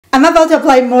I'm about to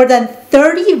apply more than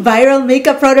 30 viral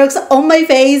makeup products on my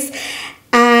face,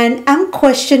 and I'm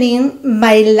questioning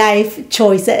my life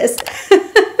choices.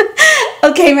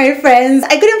 Okay, my friends,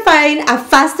 I couldn't find a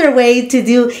faster way to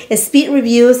do speed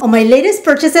reviews on my latest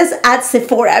purchases at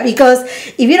Sephora, because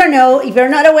if you don't know, if you're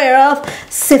not aware of,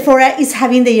 Sephora is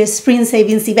having their spring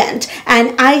savings event,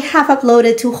 and I have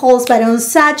uploaded 2 hauls, but on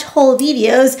such haul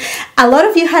videos, a lot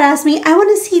of you had asked me, I want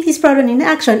to see this product in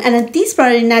action, and at this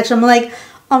product in action, I'm like,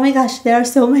 oh my gosh, there are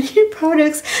so many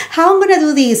products. How I'm gonna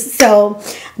do this? So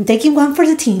I'm taking one for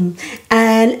the team,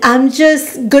 and I'm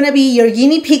just gonna be your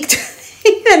guinea pig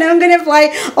and I'm gonna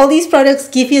apply all these products,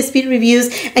 give you speed reviews,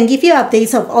 and give you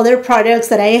updates of other products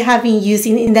that I have been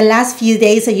using in the last few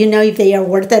days, so you know if they are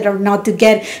worth it or not to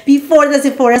get before the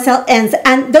Sephora sale ends.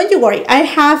 And don't you worry, I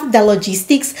have the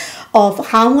logistics of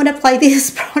how I'm gonna apply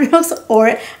these products,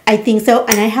 or I think so,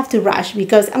 and I have to rush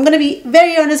because I'm gonna be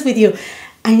very honest with you.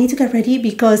 I need to get ready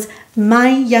because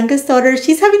my youngest daughter,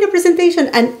 she's having a presentation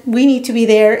and we need to be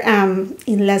there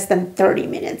in less than 30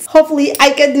 minutes. Hopefully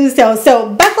I can do so.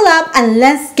 So buckle up and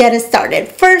let's get started.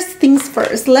 First things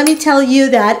first, let me tell you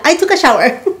that I took a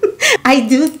shower. I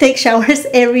do take showers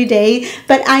every day,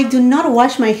 but I do not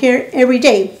wash my hair every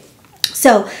day.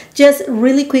 So just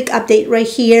really quick update right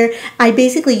here. I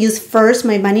basically use first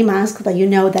my money mask that you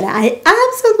know that I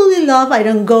absolutely love. I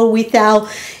don't go without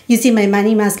using my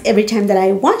money mask every time that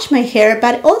I wash my hair,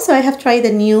 but also I have tried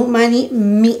the new money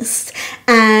mist,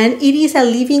 and it is a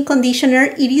leave-in conditioner.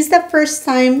 It is the first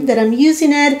time that I'm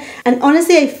using it, and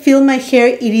honestly I feel my hair,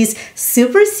 it is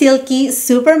super silky,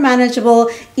 super manageable,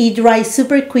 it dries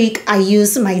super quick. I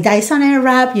use my Dyson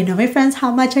Airwrap. You know, my friends,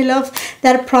 how much I love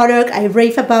that product. I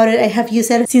rave about it. I have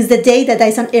used it since the day that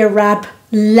Dyson Airwrap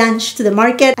launched to the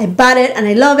market. I bought it and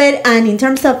I love it. And in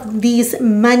terms of this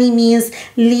money mist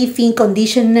leave-in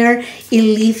conditioner, it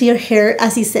leaves your hair,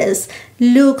 as it says,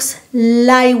 looks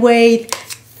lightweight,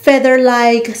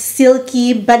 feather-like,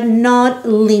 silky, but not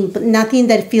limp. Nothing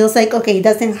that feels like, okay, it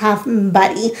doesn't have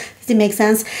body. Does it make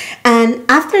sense? And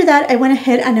after that, I went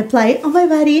ahead and applied on my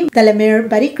body the La Mer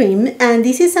body cream. And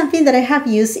this is something that I have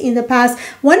used in the past.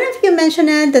 One of you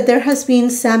mentioned that there has been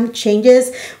some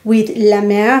changes with La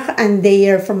Mer and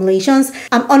their formulations.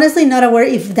 I'm honestly not aware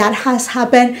if that has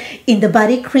happened in the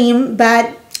body cream,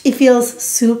 but it feels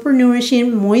super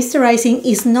nourishing, moisturizing,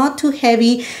 it's not too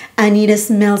heavy, and it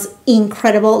smells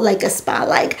incredible, like a spa.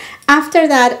 Like after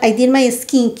that, I did my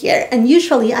skincare, and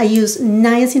usually I use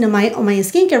niacinamide on my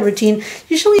skincare routine.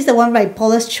 Usually it's the one by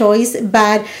Paula's Choice,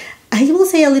 but I will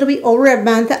say a little bit over a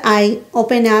month, I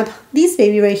open up this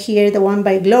baby right here, the one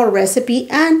by Glow Recipe,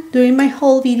 and during my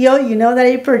whole video, you know that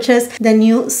I purchased the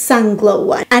new Sun Glow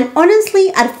one. And honestly,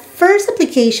 at first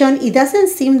application, it doesn't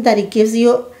seem that it gives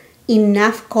you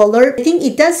enough color. I think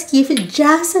it does give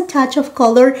just a touch of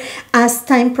color as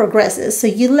time progresses. So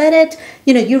you let it,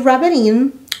 you know, you rub it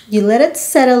in, you let it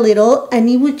set a little, and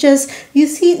it would just, you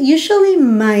see, usually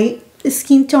my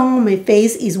skin tone on my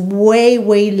face is way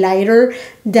lighter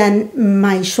than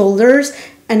my shoulders,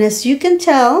 and as you can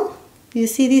tell, you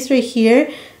see this right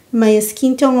here, my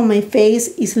skin tone on my face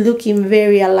is looking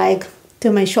very alike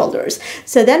to my shoulders.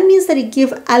 So that means that it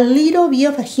gives a little bit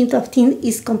of a hint of tint.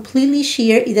 Is completely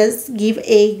sheer. It does give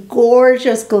a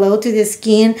gorgeous glow to the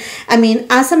skin. I mean,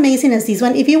 as amazing as this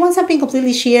one. If you want something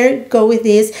completely sheer, go with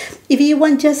this. If you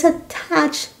want just a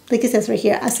touch, like it says right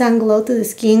here, a sun glow to the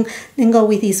skin, then go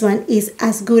with this one. Is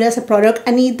as good as a product,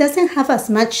 and it doesn't have as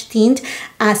much tint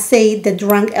as, say, the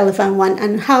Drunk Elephant one.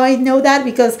 And how I know that?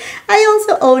 Because I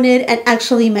also own it, and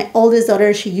actually my oldest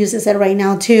daughter, she uses it right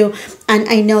now too, and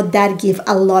I know that gives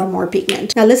a lot more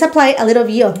pigment. Now let's apply a little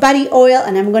bit of body oil,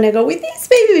 and I'm gonna go with this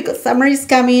baby because summer is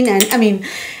coming, and I mean,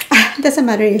 it doesn't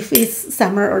matter if it's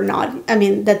summer or not. I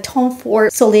mean, the Tom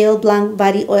Ford Soleil Blanc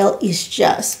body oil is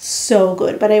just so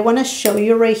good. But I want to show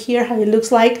you right here how it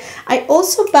looks like. I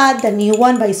also bought the new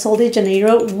one by Sol de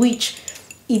Janeiro, which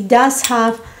it does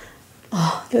have,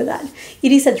 oh, look at that.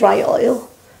 It is a dry oil.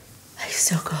 It's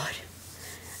so good.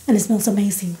 And it smells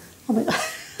amazing. Oh my God.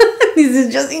 This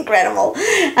is just incredible.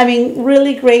 I mean,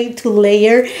 really great to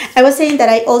layer. I was saying that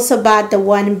I also bought the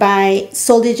one by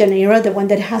Sol de Janeiro, the one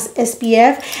that has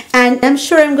SPF, and I'm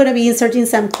sure I'm going to be inserting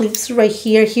some clips right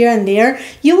here and there.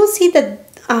 You will see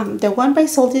that the one by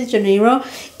Sol de Janeiro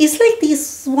is like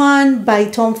this one by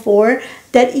Tom Ford,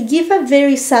 that it gives a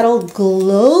very subtle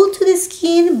glow to the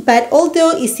skin, but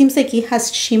although it seems like it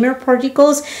has shimmer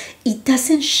particles, it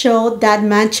doesn't show that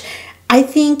much. I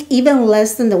think even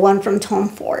less than the one from Tom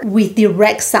Ford with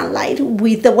direct sunlight.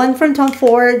 With the one from Tom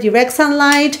Ford, direct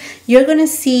sunlight, you're gonna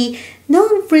see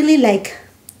not really like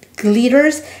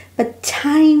glitters, but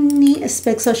tiny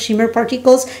specks of shimmer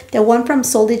particles. The one from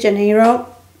Sol de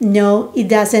Janeiro, No, it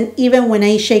doesn't. Even when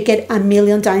I shake it a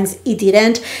million times, it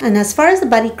didn't. And as far as the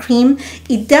body cream,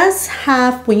 it does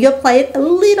have, when you apply it, a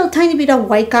little tiny bit of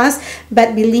white cast,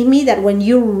 but believe me that when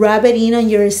you rub it in on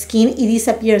your skin, it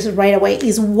disappears right away.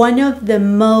 It's one of the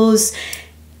most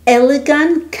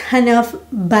elegant kind of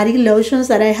body lotions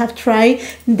that I have tried,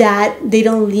 that they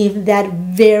don't leave that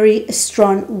very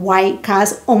strong white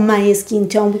cast on my skin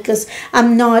tone, because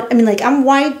I'm not, I mean, like, I'm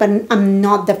white, but I'm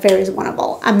not the fairest one of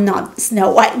all. I'm not Snow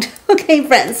White. Okay,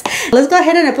 friends, let's go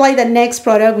ahead and apply the next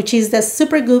product, which is the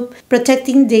Supergoop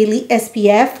Protecting Daily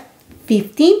SPF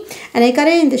 50, and I got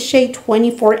it in the shade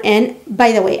 24N.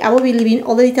 By the way, I will be leaving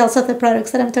all the details of the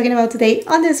products that I'm talking about today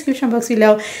on the description box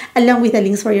below, along with the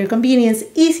links for your convenience.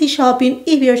 Easy shopping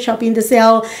if you're shopping the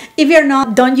sale. If you're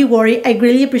not, don't you worry. I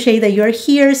really appreciate that you're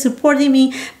here supporting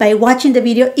me by watching the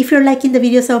video. If you're liking the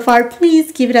video so far,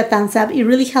 please give it a thumbs up. It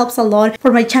really helps a lot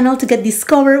for my channel to get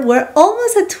discovered. We're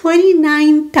almost at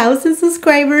 29,000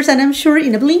 subscribers, and I'm sure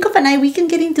in a blink of an eye we can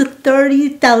get into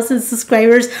 30,000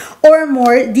 subscribers or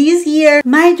more this year.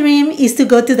 My dream is to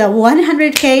go to the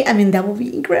 100K. I mean, that would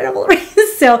be incredible, right?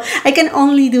 So I can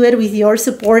only do it with your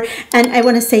support, and I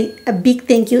want to say a big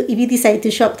thank you if you decide to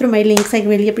shop through my links. I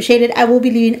really appreciate it. I will be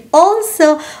leaving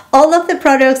also all of the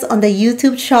products on the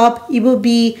YouTube shop. It will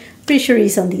be, pretty sure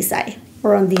it's on this side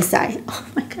or on this side. Oh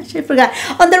my gosh, I forgot.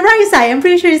 On the right side. I'm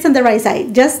pretty sure it's on the right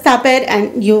side. Just tap it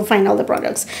and you'll find all the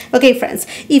products. Okay, friends,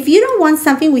 if you don't want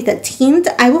something with a tint,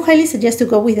 I will highly suggest to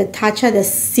go with the Tatcha, the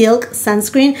Silk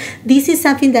Sunscreen. This is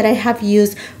something that I have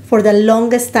used for the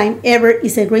longest time ever.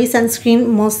 It's a great sunscreen,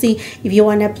 mostly if you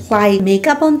want to apply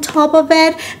makeup on top of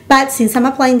it. But since I'm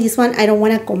applying this one, I don't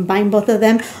want to combine both of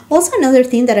them. Also, another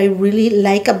thing that I really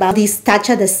like about this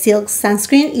Tatcha, the Silk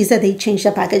Sunscreen, is that they changed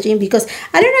the packaging, because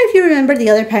I don't know if you remember the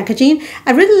other packaging.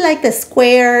 I really like the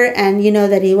square, and you know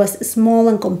that it was small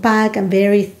and compact and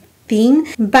very thin,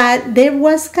 but there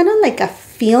was kind of like a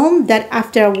film that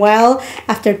after a while,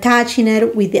 after touching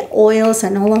it with the oils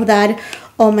and all of that,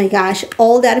 oh my gosh,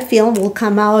 all that film will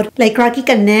come out like cracking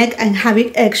a neck and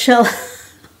having eggshell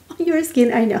on your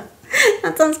skin. I know,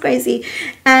 that sounds crazy.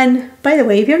 And by the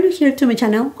way, if you're new here to my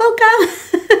channel, welcome.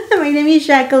 My name is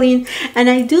Jacqueline, and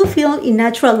I do film in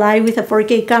natural light with a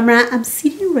 4K camera. I'm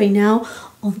sitting right now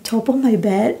on top of my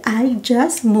bed. I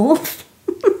just moved.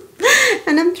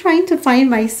 And I'm trying to find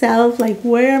myself, like,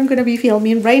 where I'm gonna be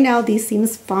filming. Right now this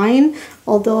seems fine,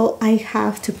 although I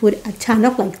have to put a ton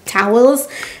of like towels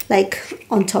like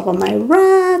on top of my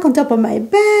rack, on top of my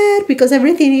bed, because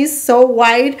everything is so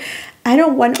wide. I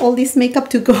don't want all this makeup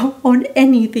to go on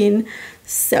anything.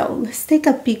 So let's take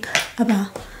a peek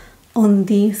on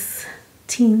this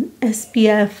tint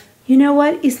SPF. You know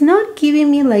what? It's not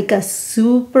giving me like a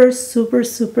super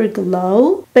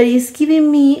glow, but it's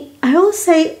giving me, I will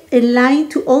say, a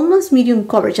light to almost medium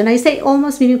coverage. And I say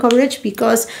almost medium coverage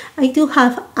because I do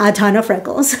have a ton of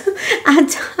freckles, a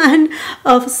ton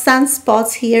of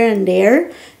sunspots here and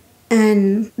there,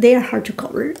 and they are hard to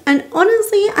cover. And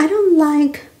honestly, I don't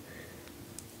like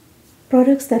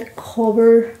products that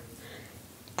cover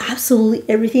absolutely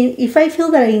everything. If I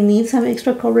feel that I need some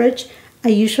extra coverage, I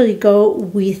usually go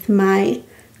with my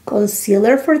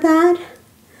concealer for that,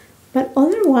 but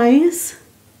otherwise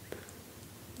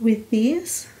with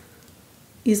this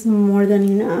is more than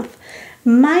enough.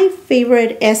 My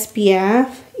favorite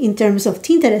SPF in terms of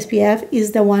tinted SPF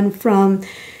is the one from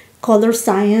Color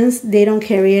Science. They don't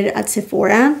carry it at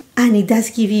Sephora, and it does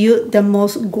give you the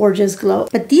most gorgeous glow.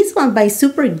 But this one by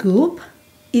Supergoop,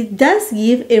 it does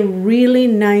give a really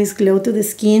nice glow to the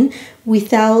skin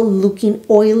without looking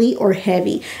oily or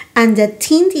heavy. And the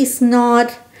tint is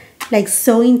not like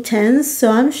so intense, so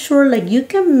I'm sure like you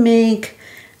can make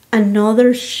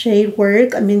another shade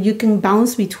work. I mean, you can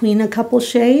bounce between a couple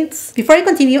shades. Before I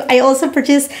continue, I also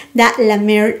purchased that La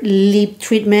Mer lip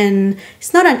treatment.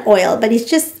 It's not an oil, but it's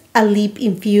just a lip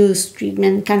infused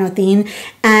treatment kind of thing.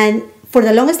 And for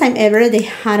the longest time ever, they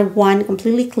had one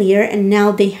completely clear, and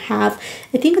now they have,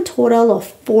 I think, a total of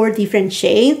 4 different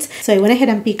shades. So I went ahead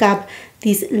and picked up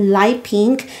this light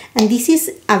pink, and this is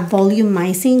a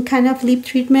volumizing kind of lip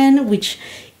treatment, which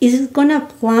is gonna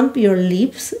plump your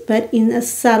lips, but in a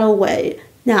subtle way.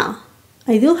 Now,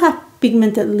 I do have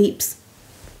pigmented lips,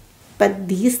 but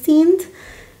this tint,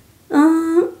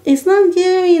 it's not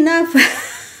giving me enough.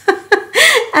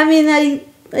 I mean,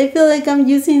 I feel like I'm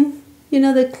using, you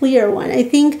know, the clear one. I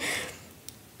think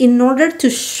in order to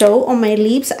show on my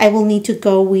lips, I will need to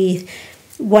go with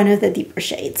one of the deeper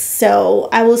shades. So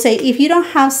I will say, if you don't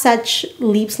have such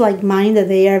lips like mine that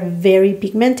they are very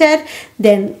pigmented,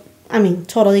 then I mean,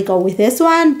 totally go with this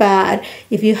one. But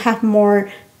if you have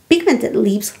more pigmented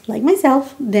lips like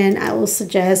myself, then I will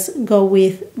suggest go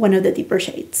with one of the deeper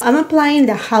shades. I'm applying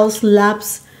the House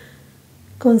Labs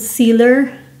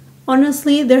concealer.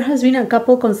 Honestly, there has been a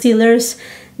couple concealers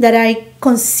that I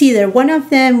consider. One of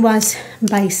them was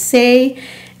by Say,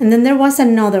 and then there was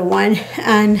another one.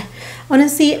 And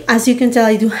honestly, as you can tell,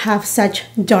 I do have such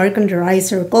dark under eye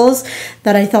circles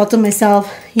that I thought to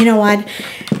myself, you know what,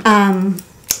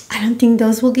 I don't think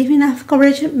those will give enough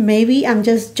coverage. Maybe I'm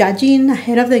just judging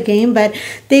ahead of the game, but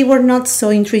they were not so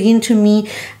intriguing to me.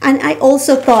 And I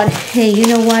also thought, hey, you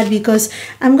know what, because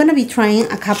I'm going to be trying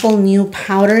a couple new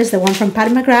powders, the one from Pat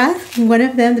McGrath, one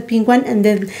of them, the pink one, and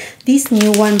then this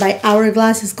new one by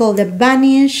Hourglass is called the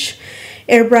Vanish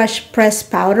Airbrush Press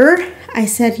Powder. I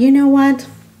said, you know what,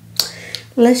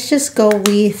 let's just go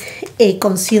with a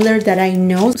concealer that I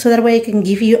know, so that way I can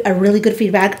give you a really good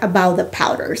feedback about the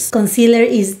powders. Concealer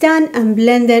is done and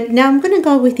blended. Now I'm gonna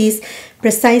go with this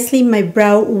Precisely My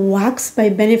Brow Wax by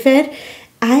Benefit.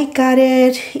 I got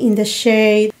it in the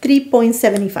shade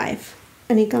 3.75,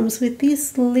 and it comes with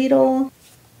this little,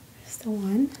 here's the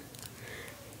one,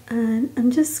 and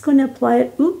I'm just gonna apply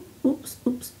it. Oops.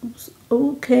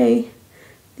 Okay,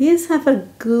 these have a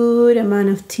good amount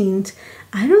of tint.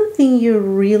 I don't think you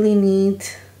really need,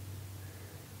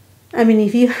 I mean,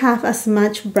 if you have as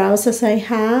much brows as I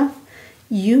have,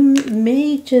 you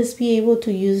may just be able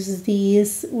to use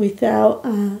these without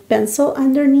a pencil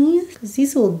underneath, because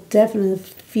these will definitely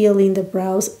fill in the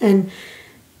brows, and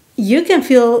you can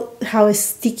feel how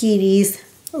sticky it is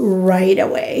right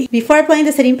away. Before applying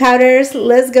the setting powders,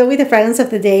 let's go with the fragrance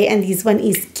of the day, and this one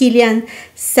is Kilian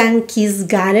Sankey's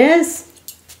Goddess.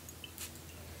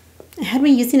 I had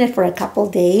been using it for a couple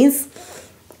days.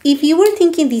 If you were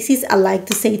thinking this is alike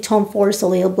to say Tom Ford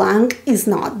Soleil Blanc, it's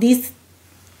not. This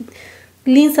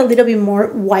leans a little bit more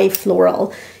white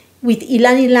floral with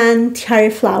Ilan Ilan,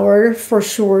 Tiare Flower for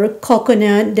sure,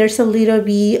 coconut. There's a little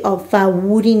bit of a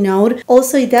woody note.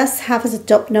 Also, it does have as a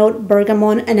top note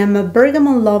bergamot, and I'm a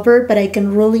bergamot lover, but I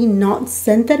can really not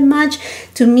scent that much.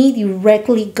 To me,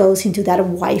 directly goes into that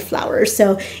white flower.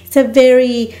 So it's a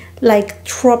very like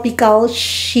tropical,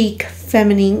 chic,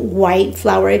 feminine white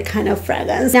flower kind of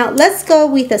fragrance. Now let's go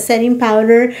with the setting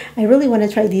powder. I really want to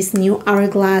try this new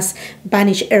Hourglass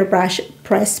Vanish Airbrush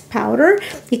Press Powder.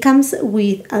 It comes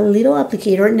with a little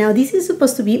applicator. Now this is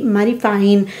supposed to be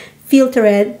mattifying,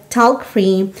 filtered, talc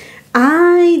free.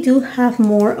 I do have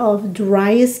more of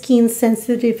dry skin,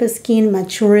 sensitive skin,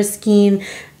 mature skin.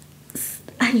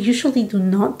 I usually do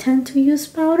not tend to use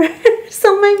powders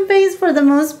on my face for the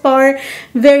most part.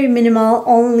 Very minimal,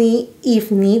 only if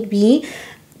need be.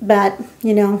 But,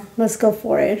 you know, let's go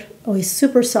for it. Oh, it's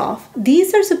super soft.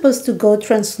 These are supposed to go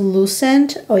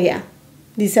translucent. Oh yeah,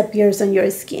 this appears on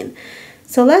your skin.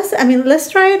 So let's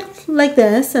try it like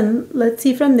this, and let's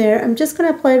see from there. I'm just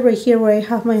gonna apply it right here where I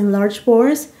have my enlarged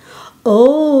pores.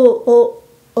 Oh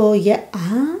yeah.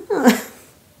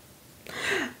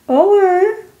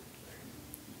 Or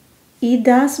it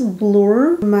does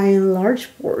blur my enlarged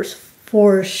pores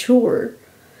for sure,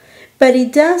 but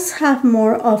it does have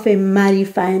more of a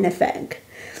mattifying effect.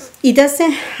 It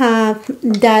doesn't have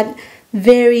that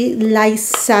very light,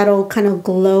 subtle kind of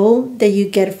glow that you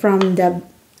get from the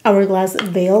Hourglass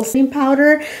Veil Setting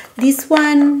Powder. This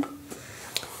one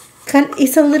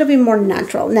is a little bit more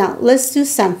natural. Now let's do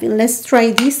something. Let's try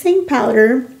this same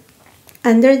powder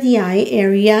under the eye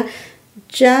area,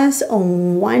 just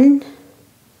on one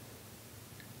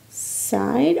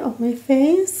side of my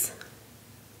face.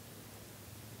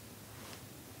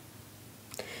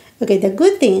 Okay, the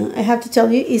good thing I have to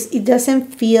tell you is it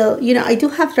doesn't feel, you know, I do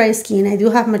have dry skin, I do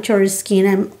have mature skin,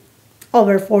 I'm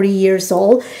over 40 years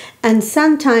old, and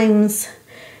sometimes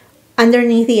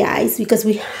underneath the eyes, because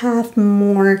we have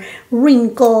more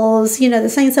wrinkles, you know, the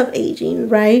signs of aging,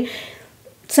 right?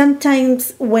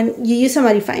 Sometimes when you use a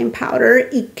mattifying powder,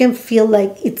 it can feel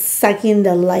like it's sucking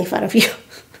the life out of you.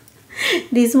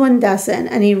 This one doesn't,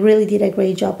 and it really did a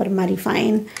great job at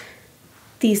mattifying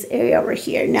this area over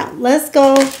here. Now let's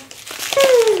go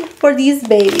for this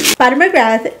baby. Pat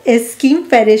McGrath Skin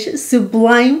Fetish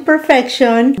Sublime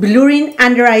Perfection Blurring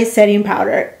Under Eye Setting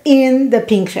Powder in the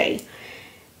pink shade.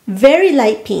 Very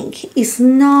light pink. It's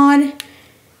not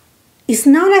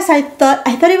as I thought.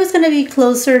 I thought it was gonna be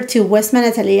closer to Westman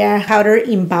Atelier powder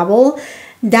in Bubble.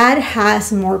 That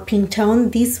has more pink tone.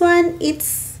 This one,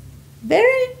 it's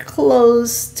very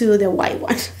close to the white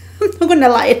one. I'm not gonna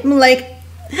lie, I'm like,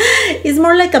 it's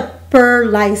more like a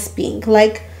pearlized pink,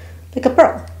 like a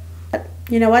pearl. But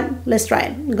you know what, let's try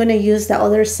it. I'm gonna use the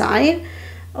other side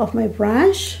of my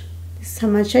brush. This is how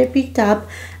much I picked up,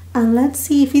 and let's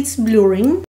see if it's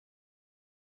blurring.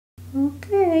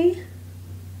 Okay,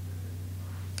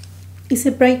 Is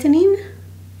it brightening?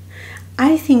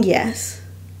 I think yes.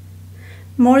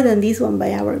 More than this one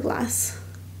by Hourglass.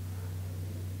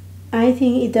 I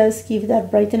think it does give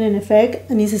that brightening effect,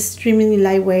 and it's extremely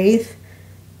lightweight,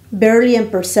 barely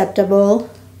imperceptible,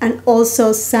 and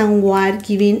also somewhat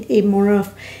giving a more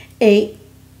of a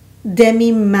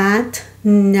demi-matte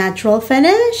natural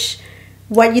finish.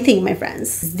 What do you think, my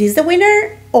friends? Is this the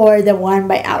winner or the one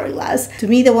by Hourglass? To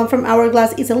me, the one from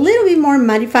Hourglass is a little bit more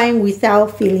mattifying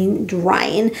without feeling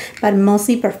drying, but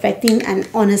mostly perfecting and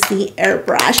honestly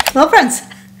airbrush. Well, friends,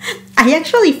 I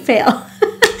actually failed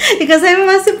because I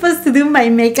was supposed to do my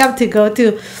makeup to go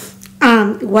to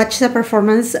watch the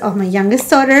performance of my youngest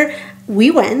daughter. We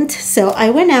went, so I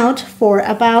went out for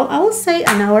about, I will say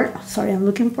an hour. Sorry, I'm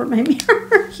looking for my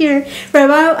mirror here. For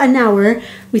about an hour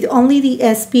with only the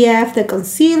SPF, the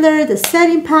concealer, the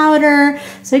setting powder.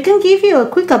 So I can give you a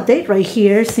quick update right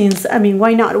here since, I mean,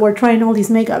 why not? We're trying all this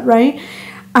makeup, right?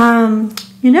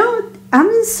 You know,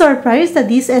 I'm surprised that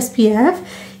this SPF,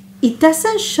 it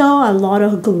doesn't show a lot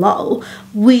of glow,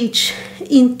 which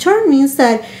in turn means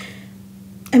that,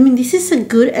 I mean, this is a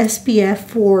good SPF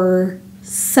for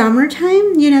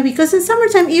summertime, you know, because in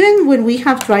summertime, even when we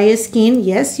have dry skin,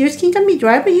 yes, your skin can be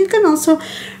dry, but you can also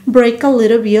break a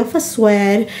little bit of a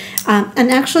sweat. And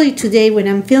actually today when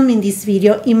I'm filming this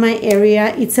video in my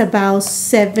area, it's about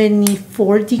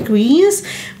 74 degrees,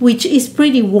 which is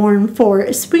pretty warm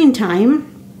for springtime,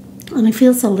 and it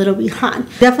feels a little bit hot.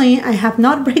 Definitely I have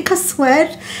not break a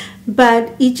sweat,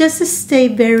 but it just stay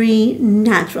very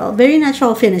natural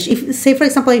finish. If, say for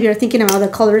example, if you're thinking about the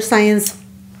Color Science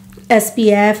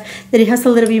SPF, that it has a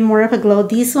little bit more of a glow,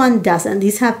 this one doesn't.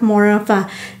 These have more of a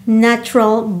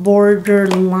natural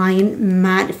borderline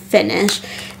matte finish.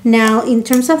 Now in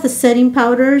terms of the setting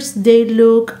powders, they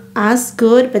look as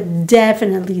good, but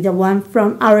definitely the one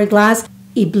from Hourglass,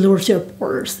 it blurs your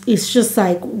pores. It's just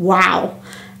like, wow,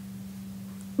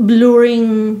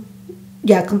 blurring,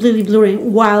 yeah, completely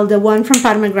blurring, while the one from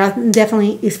Pat McGrath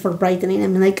definitely is for brightening. I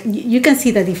mean, like, you can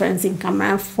see the difference in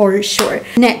camera for sure.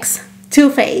 Next, Too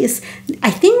Faced.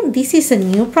 I think this is a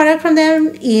new product from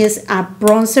them. Is a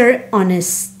bronzer on a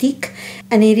stick,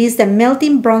 and it is the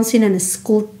Melting Bronzing and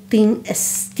Sculpting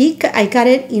Stick. I got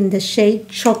it in the shade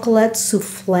Chocolate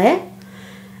Souffle.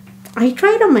 I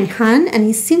tried it on my hand and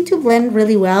it seemed to blend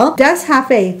really well. It does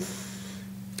have a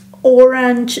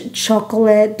orange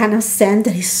chocolate kind of scent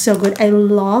that is so good. I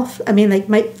love, I mean, like,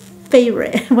 my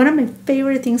favorite, one of my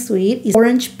favorite things to eat is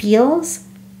orange peels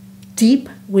deep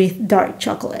with dark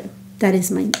chocolate. That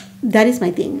is my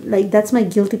thing. Like, that's my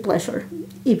guilty pleasure,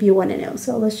 if you want to know.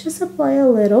 So let's just apply a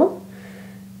little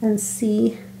and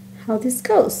see how this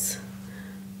goes,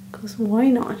 because why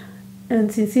not?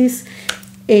 And since it's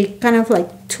a kind of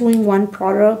like two-in-one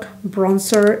product,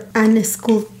 bronzer and a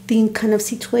sculpting kind of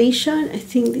situation, I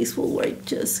think this will work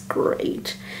just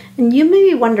great. And you may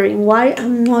be wondering why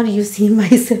I'm not using my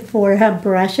Sephora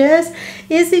brushes.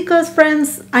 It's because,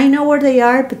 friends, I know where they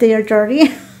are, but they are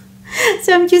dirty.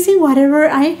 So I'm using whatever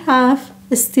I have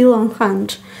still on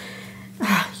hand.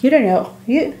 You don't know.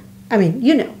 I mean,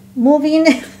 you know, moving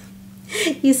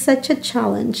is such a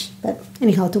challenge. But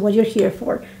anyhow, to what you're here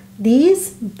for. These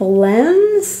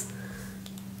blends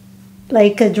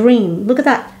like a dream. Look at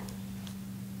that.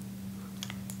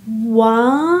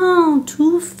 Wow,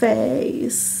 Too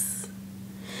Faced.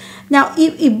 Now,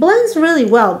 it blends really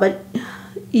well, but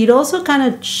it also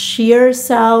kind of shears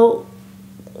out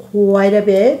quite a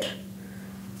bit.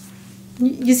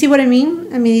 You see what I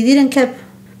mean? I mean, it didn't keep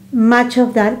much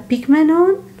of that pigment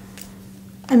on.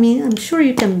 I mean, I'm sure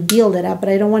you can build it up, but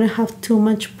I don't want to have too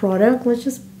much product. Let's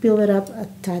just build it up a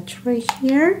touch right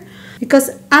here, because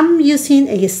I'm using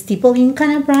a stippling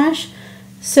kind of brush.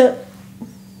 So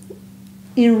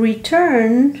in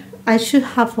return, I should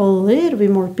have a little bit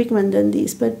more pigment than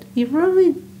this, but it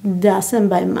really doesn't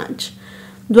by much.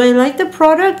 Do I like the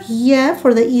product? Yeah,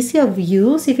 for the ease of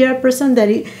use. If you're a person that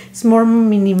is more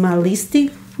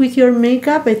minimalistic with your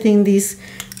makeup, I think this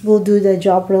will do the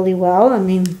job really well. I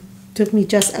mean, it took me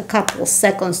just a couple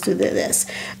seconds to do this.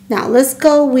 Now, let's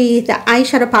go with the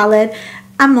eyeshadow palette.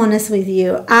 I'm honest with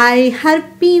you. I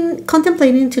had been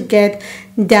contemplating to get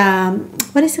the,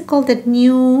 what is it called? The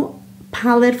new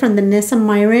palette from the Nessa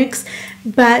Myrix,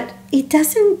 but it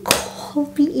doesn't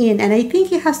call me in, and I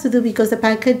think it has to do because the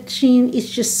packaging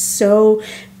is just so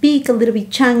big, a little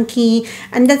bit chunky,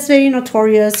 and that's very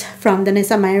notorious from the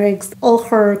Nessa Myrix. All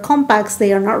her compacts,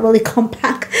 they are not really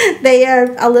compact, they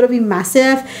are a little bit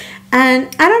massive,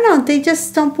 and I don't know, they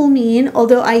just don't pull me in,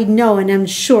 although I know and I'm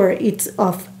sure it's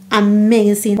of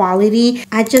amazing quality.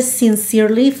 I just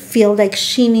sincerely feel like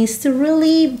she needs to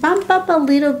really bump up a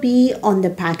little bit on the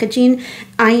packaging.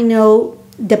 I know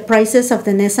the prices of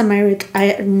the Nesameric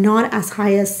are not as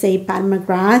high as, say, Pat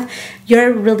McGrath.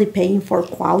 You're really paying for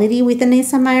quality with the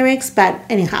Nesamerics, but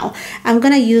anyhow, I'm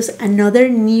gonna use another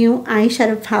new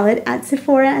eyeshadow palette at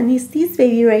Sephora, and it's this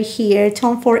baby right here,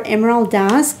 Tone 4 Emerald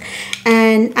Dusk.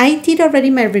 And I did already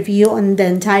my review on the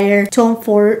entire Tone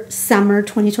 4 Summer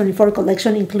 2024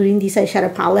 collection, including this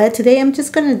eyeshadow palette. Today, I'm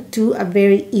just gonna do a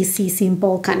very easy,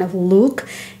 simple kind of look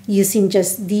using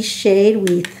just this shade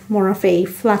with more of a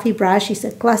fluffy brush. It's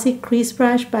a classic crease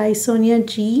brush by Sonia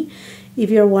G, if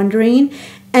you're wondering.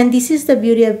 And this is the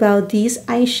beauty about these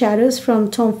eyeshadows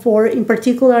from Tone 4, in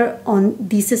particular on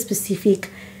this specific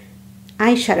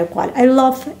eyeshadow quad.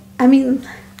 I mean,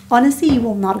 honestly, you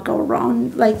will not go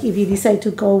wrong. Like if you decide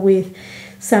to go with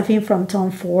something from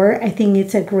Tone 4, I think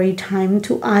it's a great time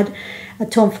to add a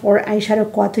Tone 4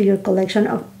 eyeshadow quad to your collection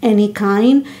of any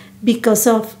kind, because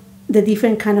of the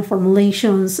different kind of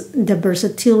formulations, the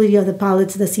versatility of the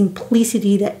palettes, the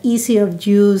simplicity, the easy of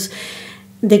use,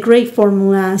 the great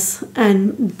formulas,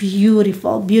 and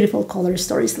beautiful, beautiful color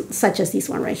stories such as this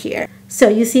one right here. So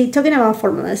you see, talking about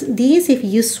formulas, these, if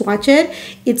you swatch it,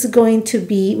 it's going to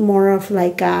be more of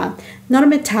like a, not a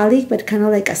metallic, but kind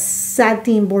of like a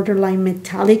satin, borderline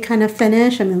metallic kind of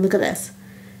finish. I mean, look at this.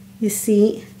 You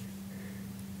see,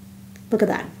 look at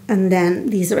that. And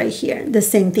then these right here, the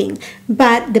same thing.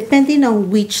 But depending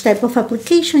on which type of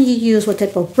application you use, what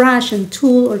type of brush and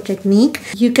tool or technique,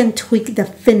 you can tweak the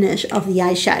finish of the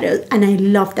eyeshadow. And I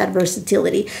love that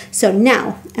versatility. So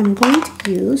now I'm going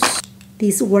to use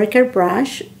this worker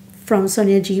brush from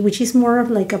Sonia G, which is more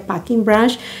of like a packing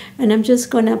brush. And I'm just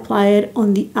going to apply it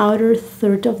on the outer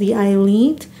third of the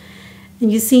eyelid.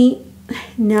 And you see,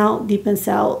 now deepens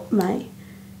out my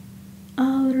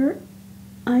outer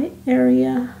eye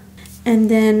area.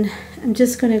 And then I'm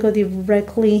just gonna go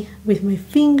directly with my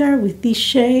finger with this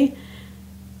shade,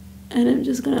 and I'm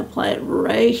just gonna apply it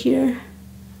right here,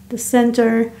 the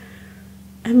center.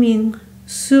 I mean,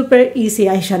 super easy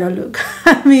eyeshadow look.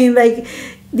 I mean, like,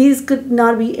 this could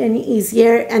not be any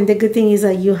easier. And the good thing is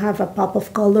that you have a pop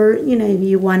of color, you know, if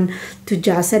you want to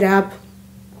jazz it up.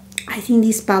 I think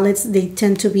these palettes, they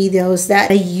tend to be those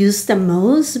that I use the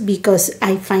most because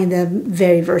I find them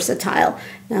very versatile.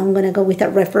 Now I'm going to go with a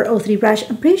Refer 03 brush.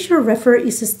 I'm pretty sure Refer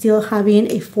is still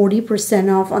having a 40%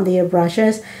 off on their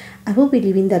brushes. I will be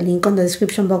leaving the link on the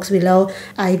description box below.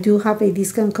 I do have a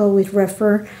discount code with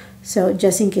Refer, so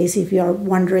just in case if you are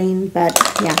wondering. But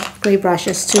yeah, great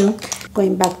brushes too.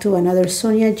 Going back to another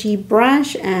Sonia G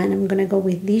brush, and I'm going to go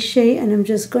with this shade, and I'm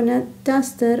just going to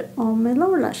dust it on my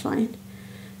lower lash line.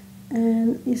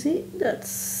 And you see, that's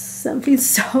something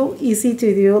so easy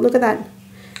to do. Look at that.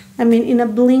 I mean, in a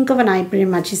blink of an eye, pretty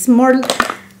much. It's more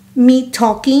me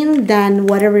talking than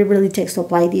whatever it really takes to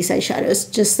apply these eyeshadows.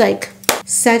 Just like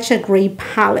such a great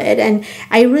palette. And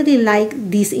I really like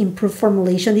this improved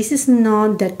formulation. This is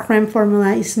not the creme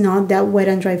formula. It's not that wet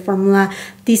and dry formula.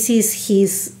 This is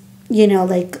his, you know,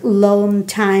 like long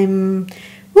time,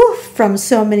 from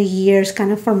so many years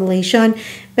kind of formulation.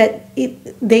 But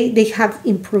they have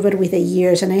improved with the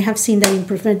years, and I have seen that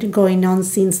improvement going on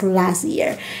since last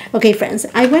year. Okay, friends,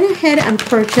 I went ahead and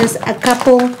purchased a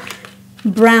couple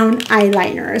brown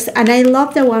eyeliners, and I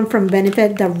love the one from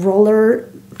Benefit, the roller,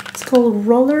 it's called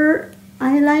Roller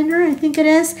Eyeliner, I think it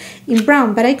is, in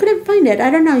brown, but I couldn't find it. I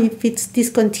don't know if it's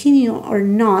discontinued or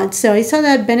not. So I saw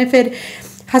that Benefit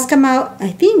has come out, I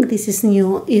think this is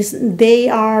new, they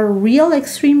are Real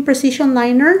Extreme Precision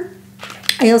Liner.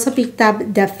 I also picked up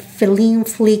the Feline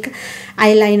Flick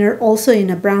eyeliner, also in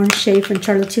a brown shade from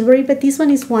Charlotte Tilbury, but this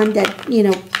one is one that, you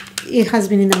know, it has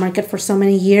been in the market for so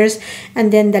many years.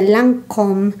 And then the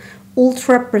Lancome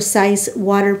Ultra Precise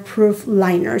Waterproof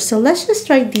Liner. So let's just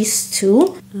try these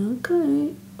two.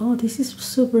 Okay. Oh, this is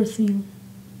super thin.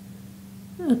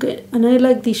 Okay, and I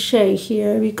like this shade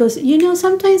here because, you know,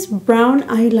 sometimes brown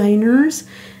eyeliners,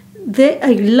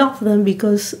 I love them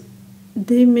because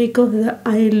they make the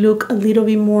eye look a little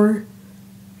bit more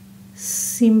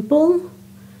simple.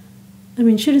 I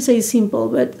mean, shouldn't say simple,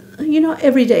 but, you know,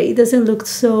 every day it doesn't look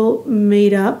so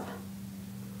made up.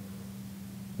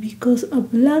 Because a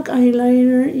black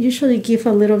eyeliner usually gives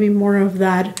a little bit more of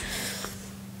that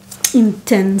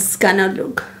intense kind of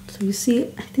look. So you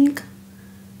see,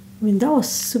 I mean, that was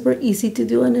super easy to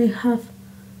do, and I have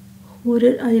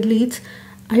hooded eyelids.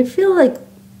 I feel like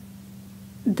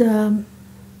the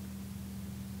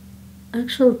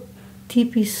actual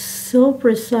tip is so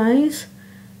precise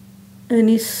and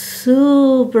it's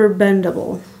super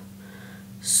bendable.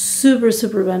 Super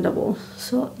bendable.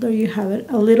 So there you have it,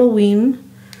 a little wing,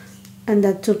 and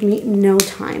that took me no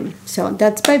time. So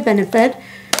that's by Benefit.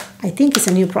 I think it's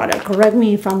a new product. Correct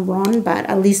me if I'm wrong, but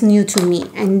at least new to me.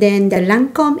 And then the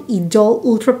Lancome Idol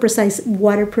Ultra Precise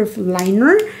Waterproof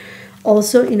Liner,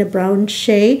 also in a brown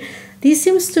shade. This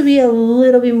seems to be a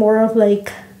little bit more of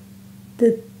like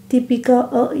the typical,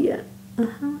 oh yeah,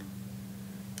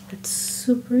 it's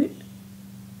super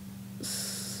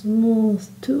smooth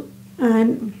too.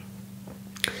 And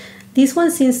this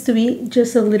one seems to be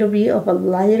just a little bit of a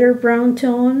lighter brown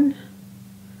tone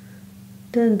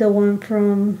than the one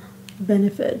from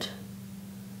Benefit.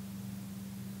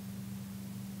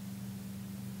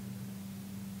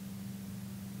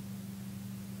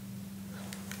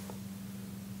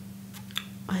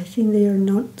 I think they are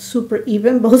not super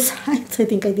even, both sides. I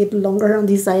think I did longer on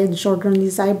this side and shorter on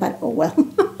this side, but oh well.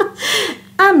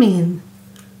 I mean,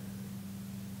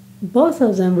 both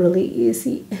of them really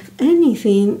easy. If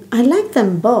anything, I like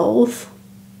them both.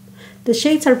 The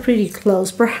shades are pretty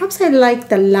close. Perhaps I like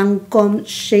the Lancome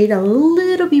shade a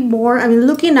little bit more. I mean,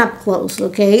 looking up close,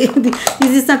 okay?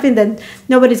 This is something that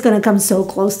nobody's gonna come so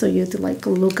close to you to like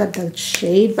look at that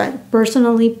shade. But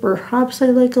personally, perhaps I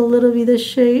like a little bit the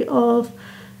shade of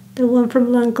the one from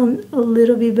Lancome a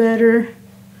little bit better.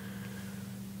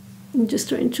 I'm just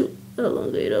trying to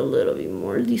elongate a little bit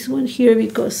more this one here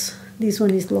because this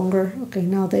one is longer. Okay,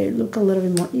 now they look a little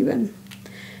bit more even.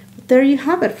 But there you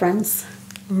have it, friends.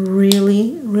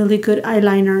 Really, really good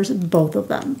eyeliners, both of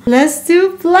them. Let's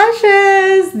do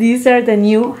blushes. These are the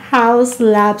new Haus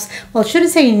Labs. Well, I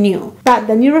shouldn't say new, but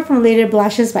the new reformulated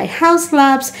blushes by Haus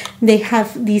Labs. They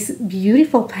have these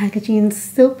beautiful packaging,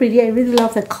 so pretty. I really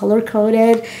love the color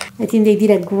coded. I think they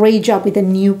did a great job with the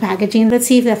new packaging. Let's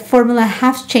see if the formula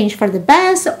has changed for the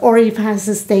best or if it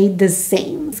has stayed the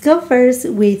same. Let's go first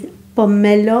with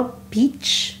Pomelo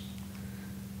Peach.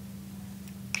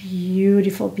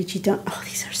 Beautiful peachy tone. Oh,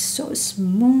 these are so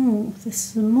smooth.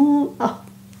 Smooth. Oh,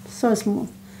 so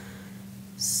smooth.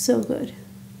 So good.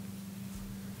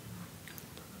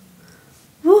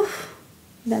 Woof.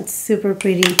 That's super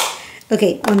pretty.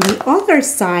 Okay, on the other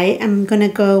side, I'm gonna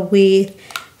go with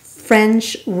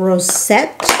French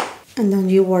Rosette. And don't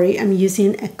you worry, I'm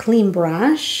using a clean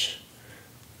brush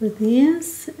for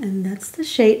this. And that's the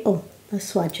shade. Oh, let's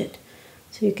swatch it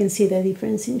so you can see the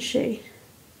difference in shade.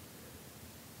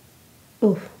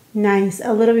 Oh, nice.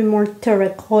 A little bit more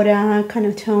terracotta kind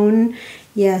of tone.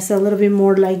 Yes, a little bit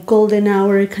more like golden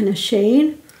hour kind of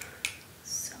shade.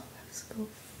 So let's go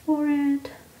for it.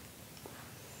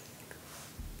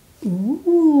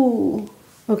 Ooh.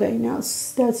 Okay, now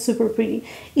that's super pretty.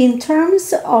 In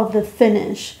terms of the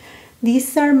finish,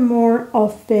 these are more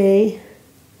of a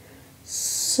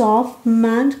soft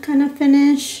matte kind of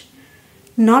finish.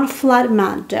 Not flat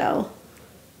matte though.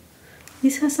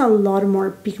 This has a lot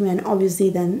more pigment, obviously,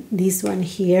 than this one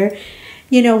here.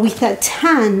 You know, with a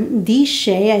tan, this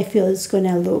shade, I feel it's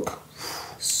gonna look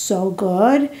so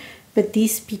good. But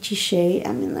this peachy shade,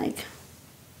 I mean, like,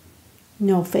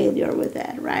 no failure with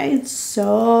that, right?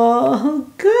 So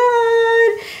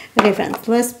good. Okay, friends,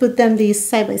 let's put them these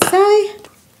side by side.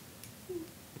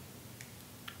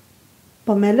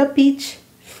 Pomelo Peach,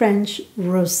 French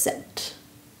Rosette.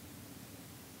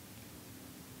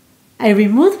 I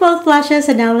removed both blushes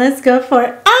and now let's go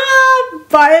for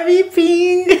Barbie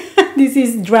pink. This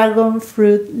is Dragon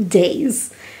Fruit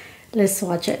Days. Let's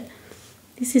swatch it.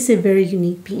 This is a very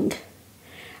unique pink.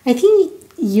 I think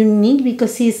unique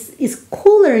because it's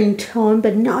cooler in tone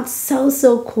but not so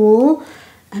cool.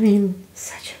 I mean,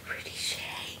 such a pretty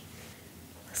shade.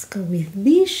 Let's go with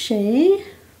this shade.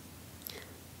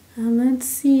 And let's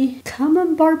see. Come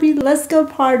on, Barbie, let's go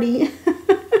party.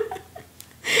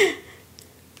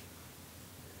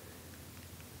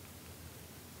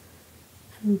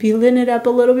 Building it up a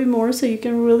little bit more so you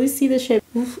can really see the shape.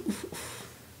 Oof, oof, oof.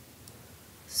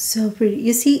 So pretty.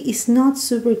 You see, it's not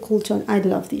super cool tone. I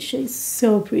love this shade.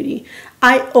 So pretty.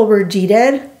 I overdid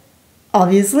it,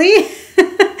 obviously.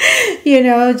 You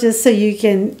know, just so you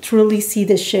can truly see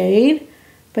the shade.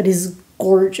 But it's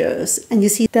gorgeous. And you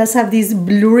see, it does have this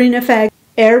blurring effect.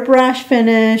 Airbrush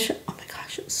finish. Oh my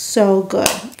gosh, so good.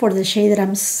 For the shade that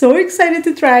I'm so excited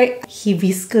to try,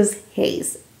 Hibiscus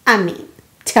Haze. I mean,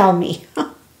 tell me.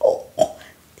 Oh,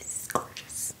 this is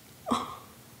gorgeous. Oh.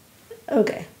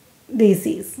 Okay, this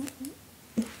is.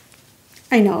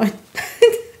 I know it.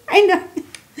 I know.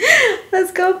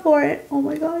 Let's go for it. Oh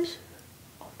my gosh.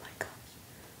 Oh my gosh.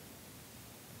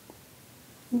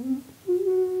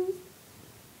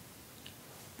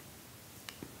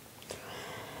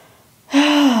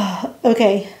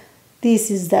 Okay,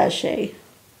 this is that shade.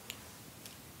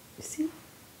 You see?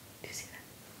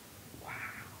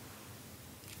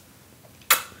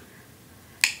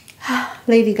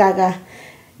 Lady Gaga,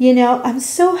 You know, I'm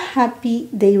so happy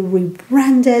they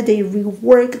rebranded, they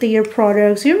reworked their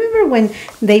products. You remember when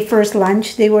they first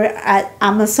launched, they were at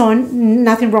Amazon.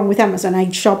 Nothing wrong with Amazon. I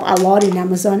shop a lot in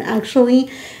Amazon actually,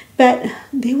 but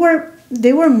they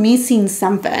were missing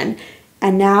something.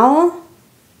 And now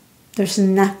there's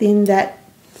nothing that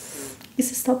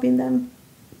is stopping them.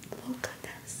 Look at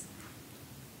this.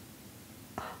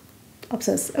 Oh,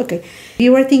 obsessed. Okay. If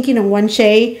you were thinking of one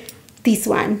shade, this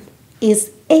one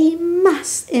is a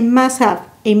must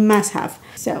have.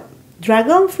 So,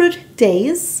 Dragon Fruit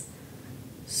Days,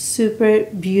 super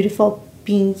beautiful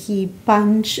pinky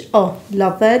punch. Oh,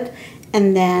 love it.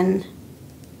 And then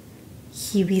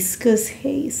Hibiscus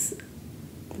Haze,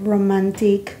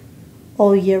 romantic,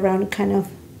 all year round kind of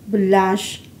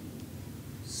blush.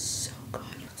 So good.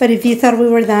 But if you thought we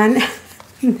were done,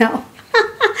 no.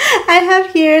 I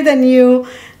have here the new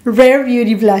Rare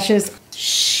Beauty blushes.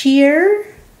 Sheer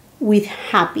with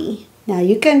Happy. Now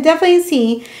you can definitely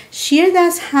see Sheer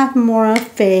does have more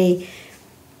of a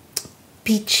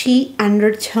peachy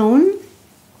undertone,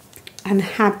 and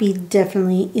Happy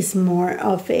definitely is more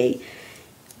of a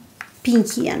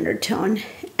pinky undertone.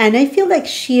 And I feel like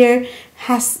Sheer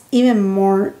has even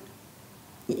more,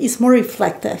 is more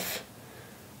reflective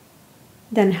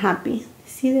than Happy.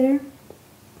 See there?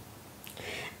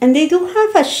 And they do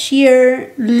have a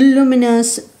sheer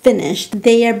luminous finish.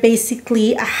 They are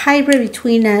basically a hybrid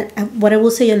between what I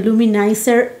will say a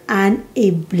luminizer and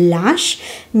a blush,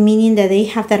 meaning that they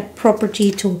have that property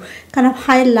to kind of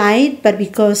highlight, but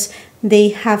because they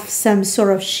have some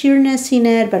sort of sheerness in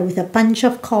it, but with a punch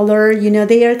of color, you know,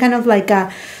 they are kind of like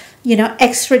a, you know,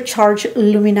 extra charged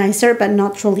luminizer, but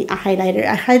not really a highlighter.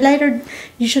 A highlighter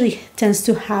usually tends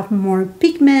to have more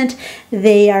pigment.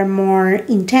 They are more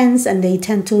intense and they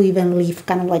tend to even leave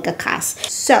kind of like a cast.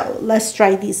 So let's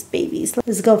try these babies.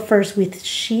 Let's go first with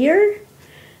Sheer.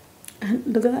 And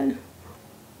look at that.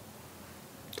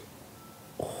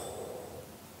 Oh,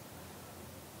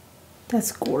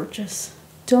 that's gorgeous.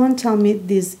 Don't tell me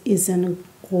this isn't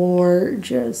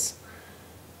gorgeous.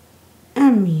 I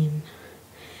mean,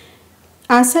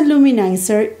 as a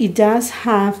luminizer, it does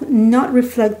have not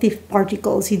reflective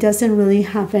particles. It doesn't really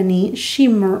have any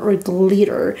shimmer or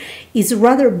glitter. It's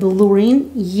rather blurring,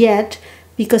 yet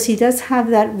because it does have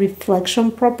that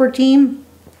reflection property.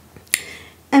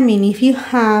 I mean, if you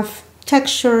have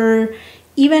texture,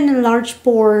 even in large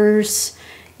pores,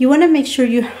 you want to make sure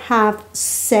you have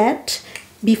set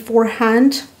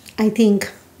beforehand. I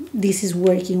think this is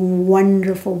working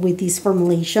wonderful with this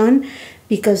formulation,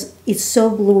 because it's so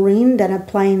blurring that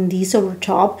applying this over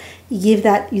top, give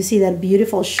that, you see that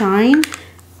beautiful shine,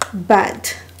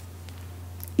 but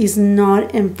is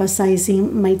not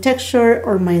emphasizing my texture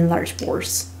or my enlarged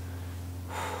pores.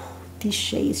 This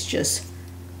shade is just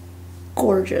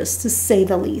gorgeous, to say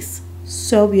the least.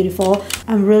 So beautiful.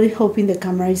 I'm really hoping the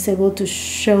camera is able to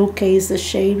showcase the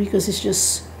shade because it's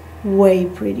just way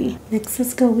pretty. Next,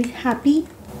 let's go with Happy.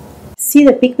 See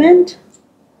the pigment?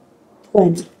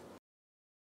 20.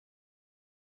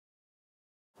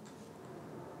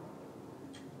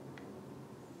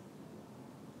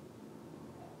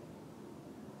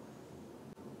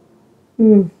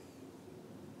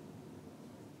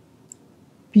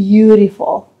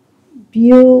 Beautiful,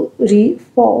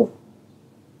 beautiful,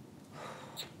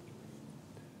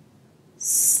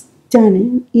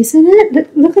 stunning, isn't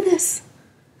it? Look at this.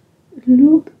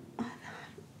 Look at that.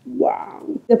 Wow.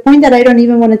 The point that I don't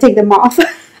even want to take them off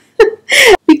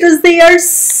because they are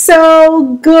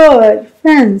so good,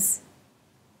 friends.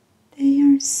 They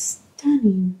are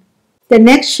stunning. The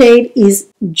next shade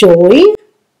is Joy.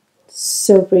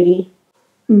 So pretty.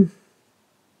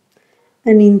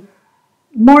 And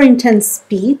more intense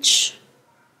peach.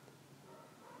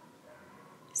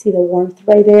 See the warmth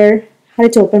right there. I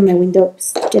had to open my window.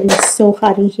 It's getting so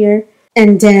hot in here.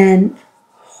 And then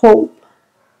Hope.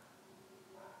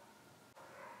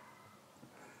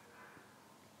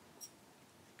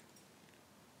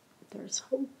 There's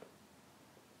Hope.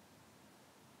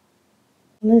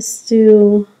 Let's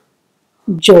do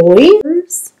Joy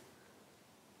first.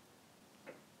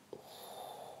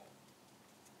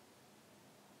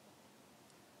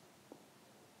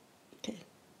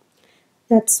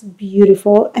 That's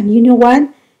beautiful. And you know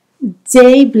what?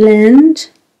 They blend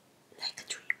like a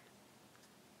dream.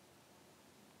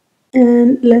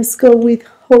 And let's go with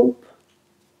Hope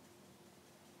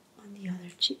on the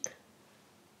other cheek.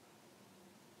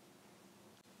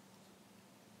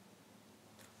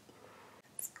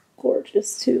 It's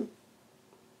gorgeous too.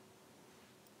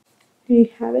 Here you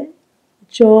have it.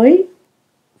 Joy.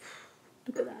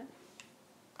 Look at that.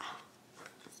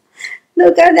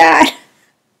 Look at that.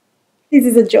 This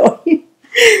is a joy.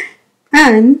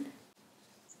 and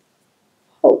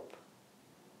hope.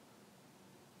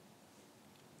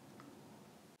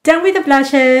 Done with the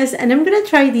blushes, and I'm gonna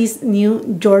try these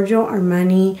new Giorgio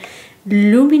Armani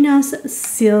Luminous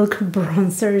Silk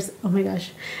Bronzers. Oh my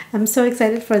gosh, I'm so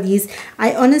excited for these.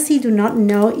 I honestly do not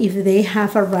know if they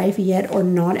have arrived yet or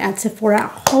not at Sephora.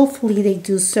 Hopefully they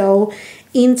do so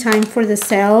in time for the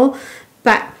sale,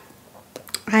 but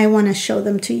I want to show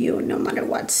them to you no matter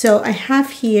what. So I have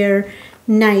here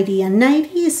 90, and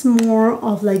 90 is more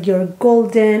of like your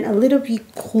golden, a little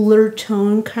bit cooler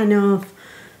tone kind of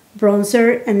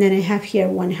bronzer, and then I have here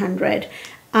 100.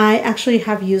 I actually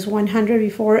have used 100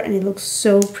 before and it looks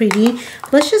so pretty.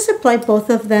 Let's just apply both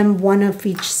of them, one of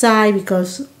each side,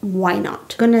 because why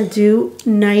not? I'm gonna do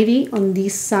 90 on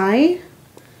this side,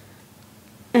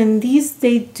 and these,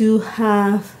 they do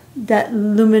have that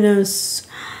luminous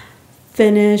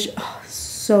finish. Oh,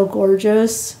 so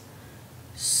gorgeous,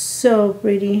 so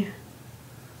pretty.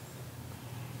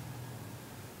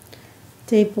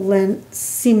 They blend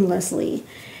seamlessly.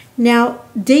 Now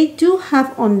they do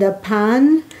have on the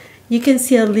pan, you can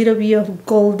see a little bit of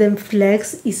golden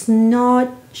flecks. It's not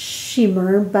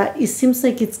shimmer, but it seems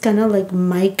like it's kind of like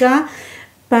mica.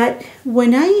 But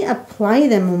when I apply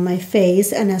them on my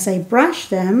face and as I brush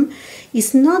them,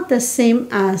 it's not the same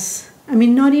as, I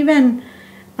mean, not even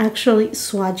actually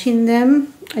swatching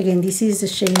them. Again, this is the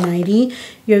shade 90.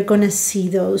 You're gonna see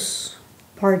those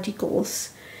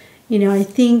particles. You know, I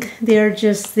think they're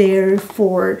just there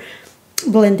for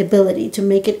blendability, to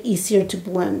make it easier to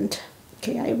blend.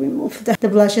 Okay, I removed the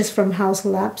blushes from House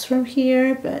Labs from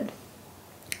here, but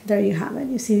there you have it.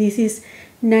 You see, this is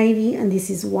 90 and this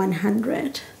is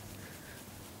 100.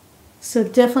 So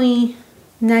definitely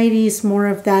 90 is more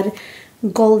of that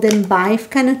golden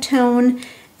vibe kind of tone,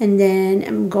 and then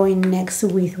I'm going next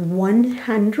with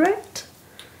 100.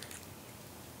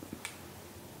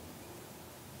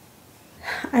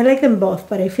 I like them both,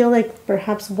 but I feel like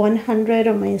perhaps 100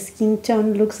 on my skin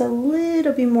tone looks a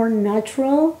little bit more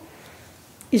natural.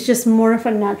 It's just more of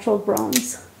a natural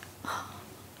bronze. Oh,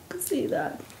 you can see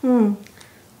that.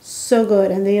 So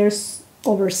good, and they are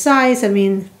oversized. I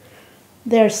mean,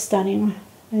 they're stunning.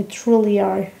 They truly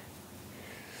are.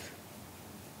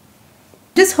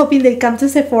 Just hoping they come to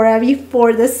Sephora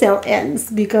before the sale ends,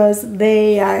 because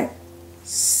they are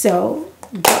so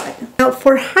good. Now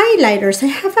for highlighters, I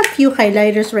have a few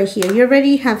highlighters right here. You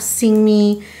already have seen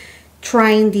me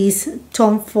trying this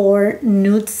Tom Ford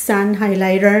Nude Sun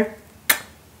highlighter.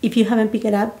 If you haven't picked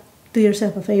it up, do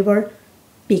yourself a favor,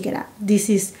 pick it up. This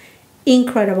is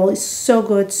incredible. It's so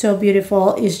good, so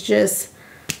beautiful. It's just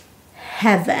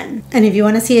heaven. And if you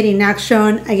want to see it in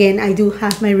action, again, I do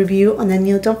have my review on the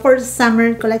new Tom Ford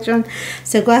Summer collection,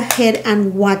 so go ahead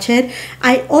and watch it.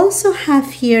 I also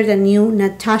have here the new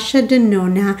Natasha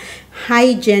Denona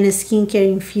Hygiene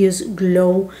Skincare Infused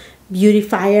Glow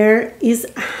Beautifier. Is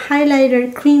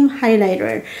highlighter, cream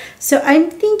highlighter. So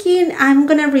I'm thinking I'm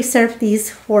gonna reserve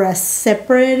this for a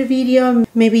separate video,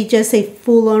 maybe just a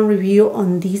full-on review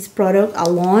on this product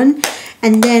alone.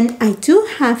 And then I do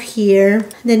have here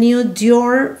the new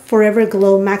Dior Forever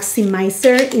Glow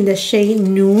Maximizer in the shade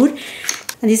Nude.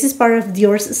 And this is part of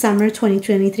Dior's Summer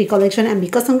 2023 collection. And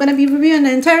because I'm going to be reviewing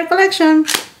the entire collection,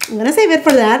 I'm going to save it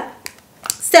for that.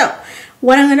 So,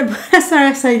 what I'm going to put as a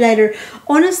highlighter,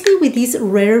 honestly, with these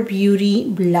Rare Beauty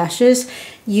blushes,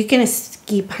 you can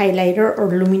skip highlighter or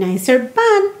luminizer.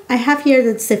 But I have here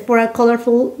the Sephora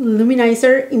Colorful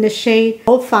Luminizer in the shade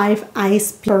 05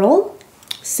 Ice Pearl.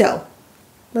 So,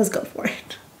 let's go for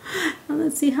it. Now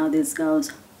let's see how this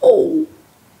goes. Oh,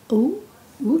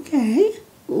 okay.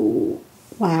 Oh,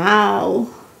 wow.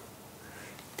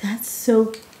 That's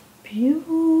so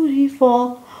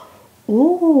beautiful.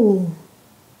 Oh,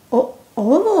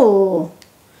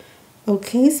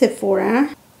 okay,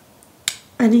 Sephora.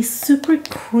 And it's super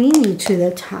creamy to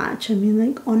the touch. I mean,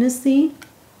 like, honestly,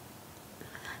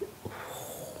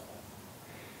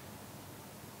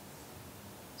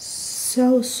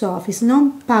 so soft. It's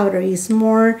not powdery, it's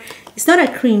more, it's not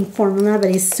a cream formula,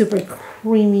 but it's super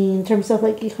creamy in terms of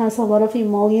like, it has a lot of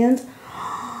emollient.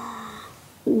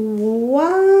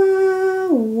 Wow.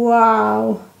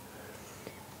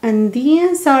 And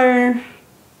these are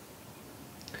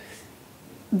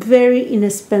very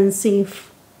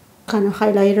inexpensive kind of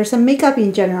highlighters and makeup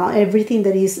in general. Everything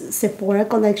that is Sephora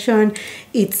collection,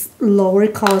 it's lower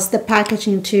cost. The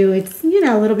packaging too, it's, you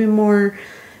know, a little bit more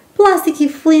plasticky,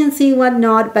 flimsy,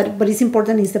 whatnot, but what is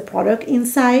important is the product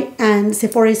inside. And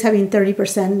Sephora is having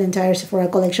 30% the entire Sephora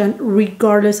collection,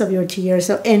 regardless of your tier,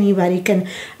 so anybody can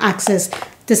access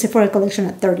the Sephora collection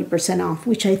at 30% off,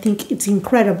 which I think it's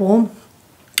incredible.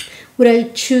 Would I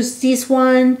choose this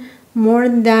one? more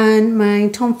than my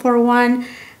Tom Ford one.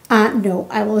 No,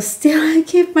 I will still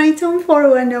keep my Tom Ford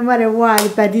one no matter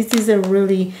what, but this is a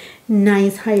really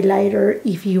nice highlighter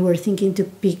if you were thinking to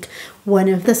pick one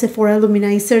of the Sephora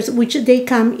luminizers, which they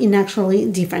come in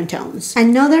actually different tones.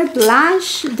 Another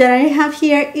blush that I have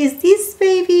here is this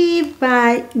baby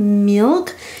by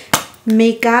Milk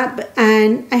Makeup,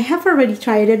 and I have already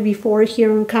tried it before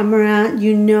here on camera.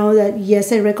 You know that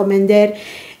yes, I recommend it.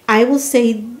 I will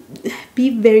say be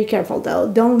very careful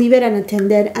though. Don't leave it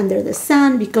unattended under the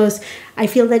sun, because I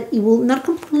feel that it will not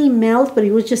completely melt, but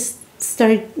it will just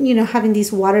start, you know, having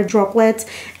these water droplets,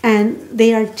 and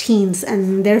they are tints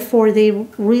and therefore they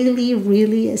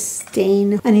really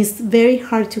stain, and it's very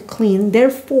hard to clean.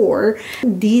 Therefore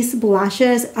these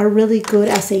blushes are really good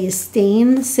as a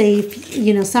stain. Say if,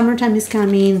 you know, summertime is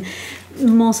coming,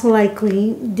 most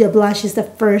likely the blush is the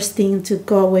first thing to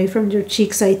go away from your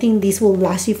cheeks, so I think this will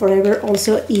last you forever.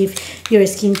 Also, if your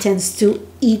skin tends to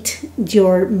eat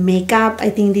your makeup, I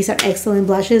think these are excellent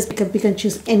blushes because you can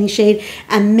choose any shade,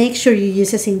 and make sure you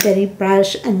use a synthetic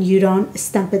brush and you don't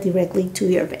stamp it directly to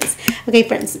your face. Okay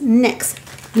friends, next,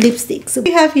 lipsticks.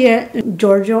 We have here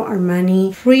Giorgio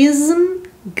Armani Prism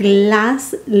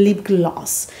Glass Lip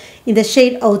Gloss in the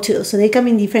shade 02. So they come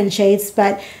in different shades,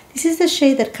 but this is the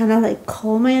shade that kind of like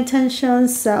caught my attention.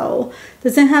 So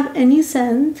doesn't have any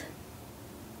scent.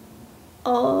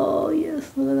 Oh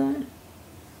yes, look at that.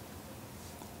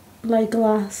 Like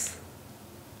glass.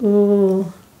 Ooh.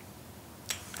 Oh,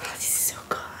 this is so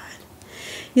good.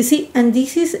 You see, and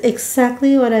this is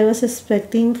exactly what I was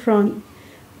expecting from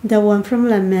the one from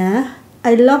La Mer.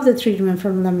 I love the treatment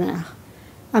from La Mer.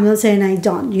 I'm not saying I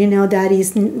don't. You know, that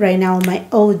is right now my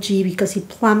OG because it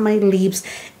plumped my lips.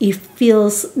 It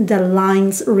fills the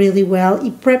lines really well.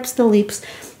 It preps the lips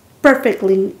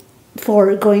perfectly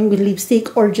for going with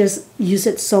lipstick or just use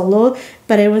it solo.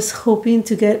 But I was hoping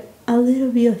to get a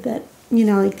little bit of that, you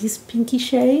know, like this pinky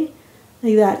shade,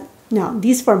 like that. No,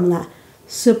 this formula,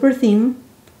 super thin,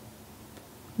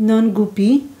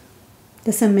 non-goopy,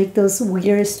 doesn't make those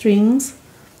weird strings.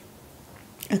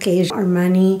 Okay,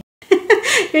 Armani.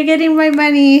 You're getting my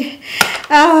money.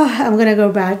 Oh, I'm gonna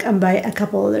go back and buy a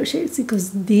couple other shades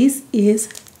because this is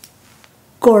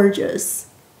gorgeous.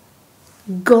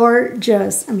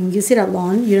 Gorgeous. I mean, use it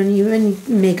alone. You don't even need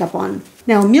makeup on.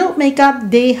 Now, Milk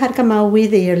Makeup, they had come out with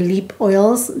their lip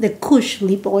oils, the Kush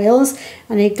lip oils,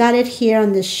 and I got it here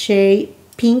on the shade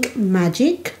Pink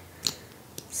Magic.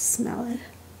 Smell it.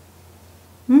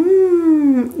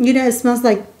 You know, it smells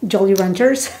like Jolly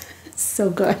Ranchers.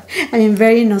 So good. I mean,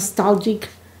 very nostalgic.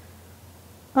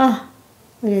 Oh,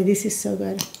 okay, this is so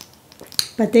good.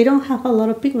 But they don't have a lot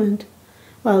of pigment.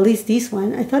 Well, at least this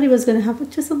one. I thought it was going to have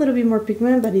just a little bit more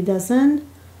pigment, but it doesn't.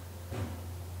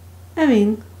 I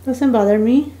mean, doesn't bother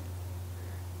me.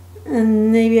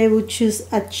 And maybe I would choose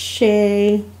a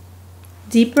shade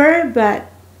deeper, but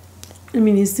I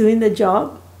mean, it's doing the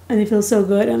job and it feels so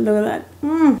good. And look at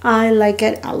that. I like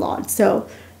it a lot. So,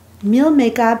 Milk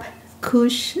Makeup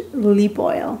Kush lip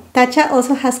oil. Tatcha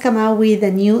also has come out with the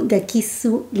new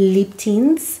Kissu lip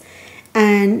tints,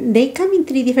 and they come in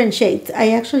 3 different shades.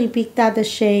 I actually picked out the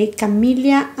shade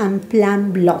Camellia and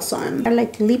Plum Blossom. They're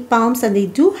like lip balms, and they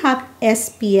do have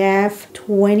SPF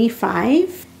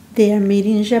 25. They are made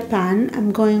in Japan.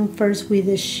 I'm going first with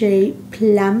the shade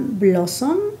Plum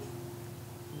Blossom.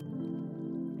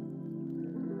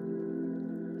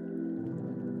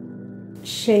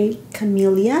 Shade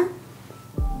Camellia.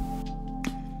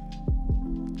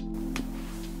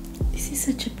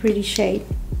 Such a pretty shade.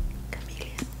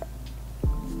 Camellia.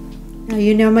 Now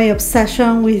you know my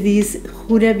obsession with this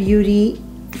Huda Beauty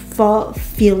Fall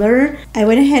Filler. I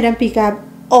went ahead and picked up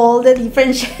all the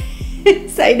different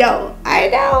shades. I know.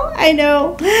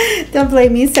 Don't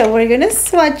blame me. So we're gonna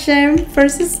swatch them.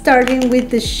 First starting with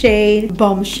the shade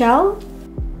Bombshell,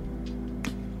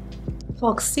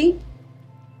 Foxy,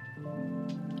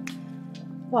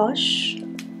 Wash,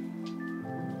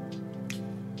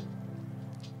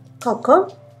 Cocoa,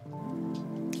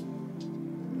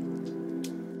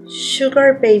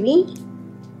 Sugar Baby,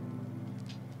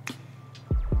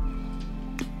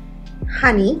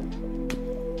 Honey,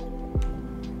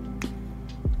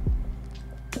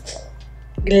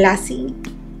 Glassy,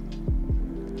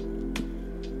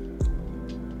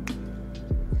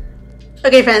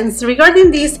 okay friends,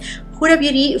 regarding these Huda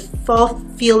Beauty Fall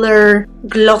Filler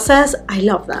glosses, I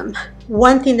love them.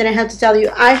 One thing that I have to tell you,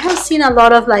 I have seen a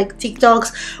lot of like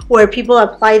TikToks where people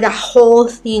apply the whole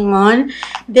thing on.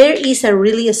 There is a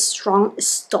really strong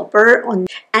stopper on,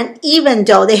 and even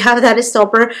though they have that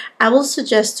stopper, I will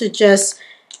suggest to just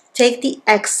take the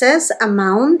excess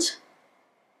amount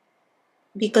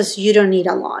because you don't need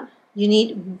a lot. You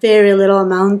need very little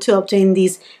amount to obtain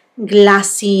this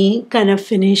glassy kind of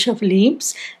finish of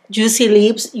lips. Juicy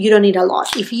lips, you don't need a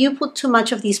lot. If you put too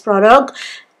much of this product,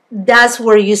 that's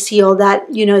where you see all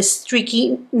that, you know,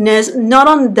 streakiness, not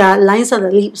on the lines of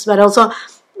the lips, but also,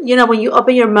 you know, when you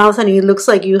open your mouth and it looks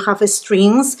like you have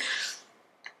strings,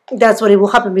 that's what it will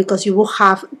happen because you will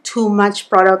have too much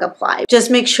product applied.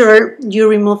 Just make sure you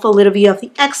remove a little bit of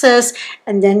the excess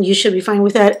and then you should be fine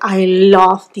with that. I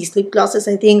love these lip glosses.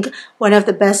 I think one of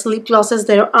the best lip glosses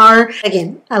there are.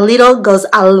 Again, a little goes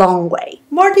a long way.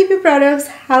 More DP products,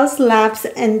 Haus Labs,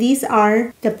 and these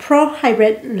are the Pro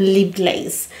Hybrid Lip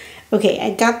Glaze. Okay,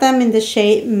 I got them in the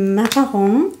shade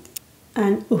Macaron,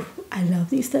 and I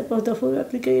love this type of food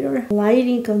applicator. Light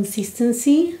in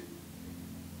consistency.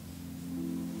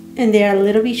 And they're a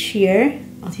little bit sheer.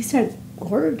 Oh, these are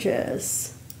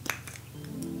gorgeous.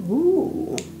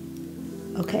 Ooh.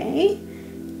 Okay.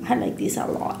 I like these a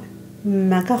lot.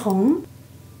 Macaron.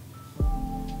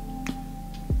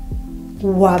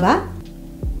 Guava.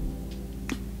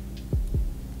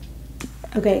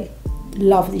 Okay.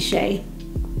 Love this shade.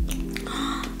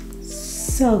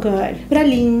 So good.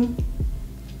 Praline.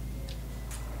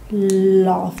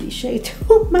 Love this shade too.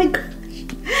 Oh my god.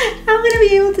 I'm gonna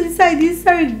be able to decide. These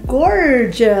are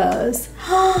gorgeous.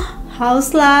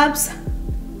 Haus Labs,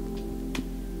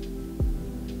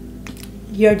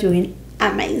 you're doing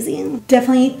amazing.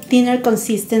 Definitely thinner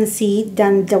consistency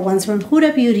than the ones from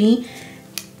Huda Beauty.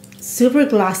 Super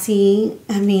glossy.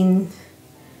 I mean,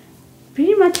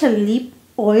 pretty much a lip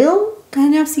oil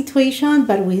kind of situation,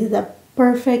 but with the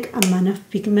perfect amount of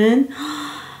pigment.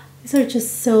 These are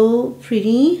just so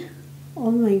pretty.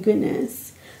 Oh my goodness.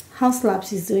 Haus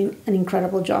Labs is doing an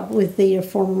incredible job with their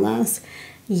formulas.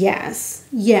 Yes,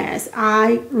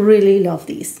 I really love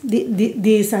these.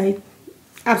 These I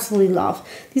absolutely love.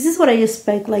 This is what I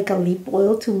expect like a lip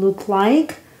oil to look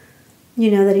like.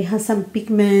 You know, that it has some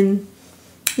pigment.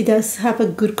 It does have a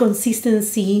good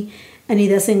consistency and it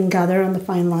doesn't gather on the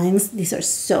fine lines. These are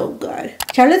so good.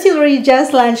 Charlotte Tilbury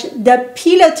just launched the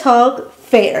Pillow Talk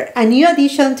Fair, a new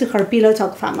addition to her Pillow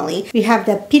Talk family. We have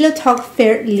the Pillow Talk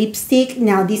Fair lipstick.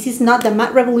 Now this is not the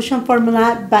Matte Revolution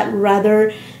formula, but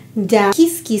rather the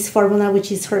Kiss Kiss formula,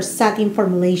 which is her satin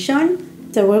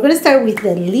formulation. So we're gonna start with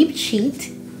the lip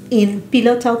sheet in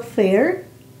Pillow Talk Fair.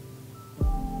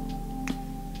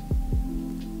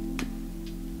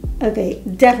 Okay,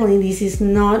 definitely this is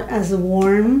not as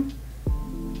warm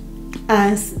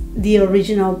as the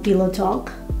original Pillow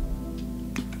Talk.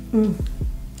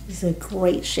 This is a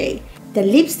great shade. The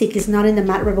lipstick is not in the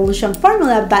Matte Revolution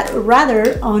formula, but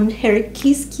rather on her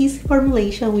Kiss Kiss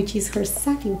formulation, which is her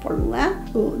satin formula.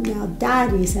 Oh, now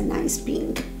that is a nice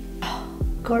pink. Oh,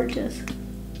 gorgeous.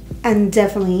 And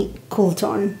definitely cool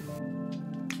tone.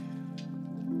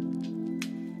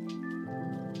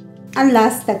 And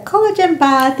last, the Collagen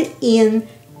Bath in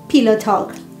Pillow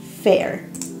Talk Fair.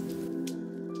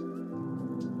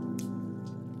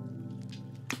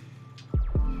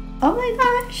 Oh my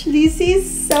gosh, this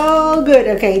is so good.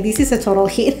 Okay, this is a total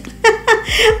hit.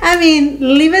 I mean,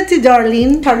 leave it to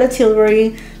darling Charlotte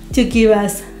Tilbury to give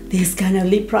us these kind of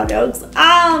lip products.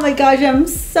 Oh my gosh, I'm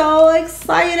so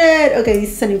excited. Okay,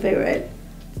 this is a new favorite.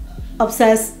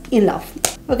 Obsessed, in love.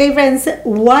 Okay, friends,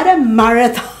 what a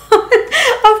marathon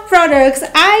of products.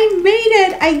 I made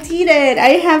it. I did it.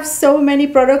 I have so many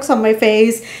products on my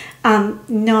face.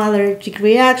 No allergic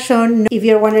reaction. If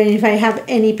you're wondering if I have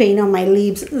any pain on my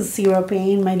lips, zero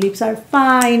pain. My lips are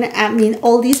fine. I mean,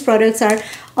 all these products are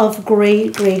of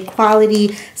great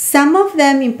quality. Some of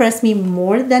them impress me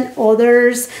more than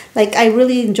others. Like, I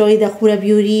really enjoy the Huda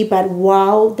Beauty, but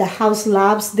wow, the Haus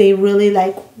Labs, they really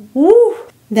like, woo!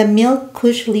 The Milk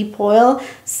Kush Lip Oil,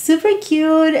 super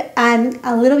cute and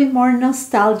a little bit more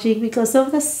nostalgic because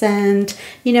of the scent,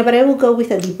 you know, but I will go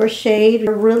with a deeper shade.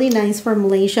 A really nice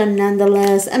formulation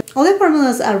nonetheless. And all the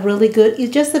formulas are really good.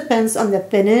 It just depends on the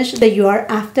finish that you are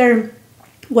after,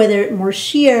 whether more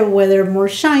sheer, whether more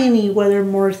shiny, whether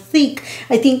more thick.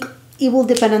 I think it will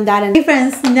depend on that. And hey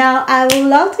friends, now I would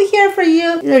love to hear from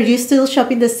you. Are you still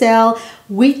shopping the sale?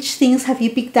 Which things have you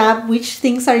picked up? Which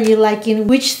things are you liking?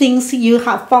 Which things you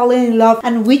have fallen in love?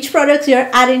 And which products you're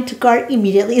adding to cart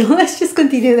immediately? Let's just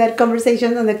continue that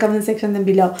conversation on the comment section down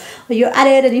below. Or you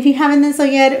added, and if you haven't done so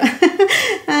yet,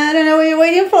 I don't know what you're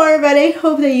waiting for, but I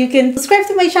hope that you can subscribe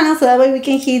to my channel so that way we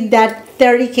can hit that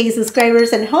 30K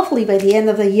subscribers, and hopefully by the end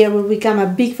of the year we'll become a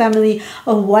big family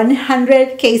of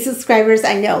 100K subscribers.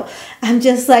 I know, I'm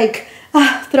just like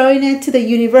throwing it to the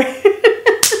universe.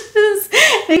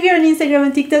 If you're on Instagram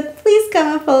and TikTok, please come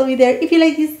and follow me there. If you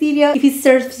like this video, if it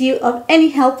serves you of any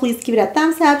help, please give it a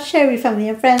thumbs up, share with family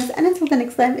and friends, and until the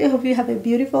next time, I hope you have a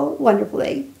beautiful, wonderful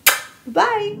day.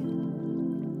 Bye!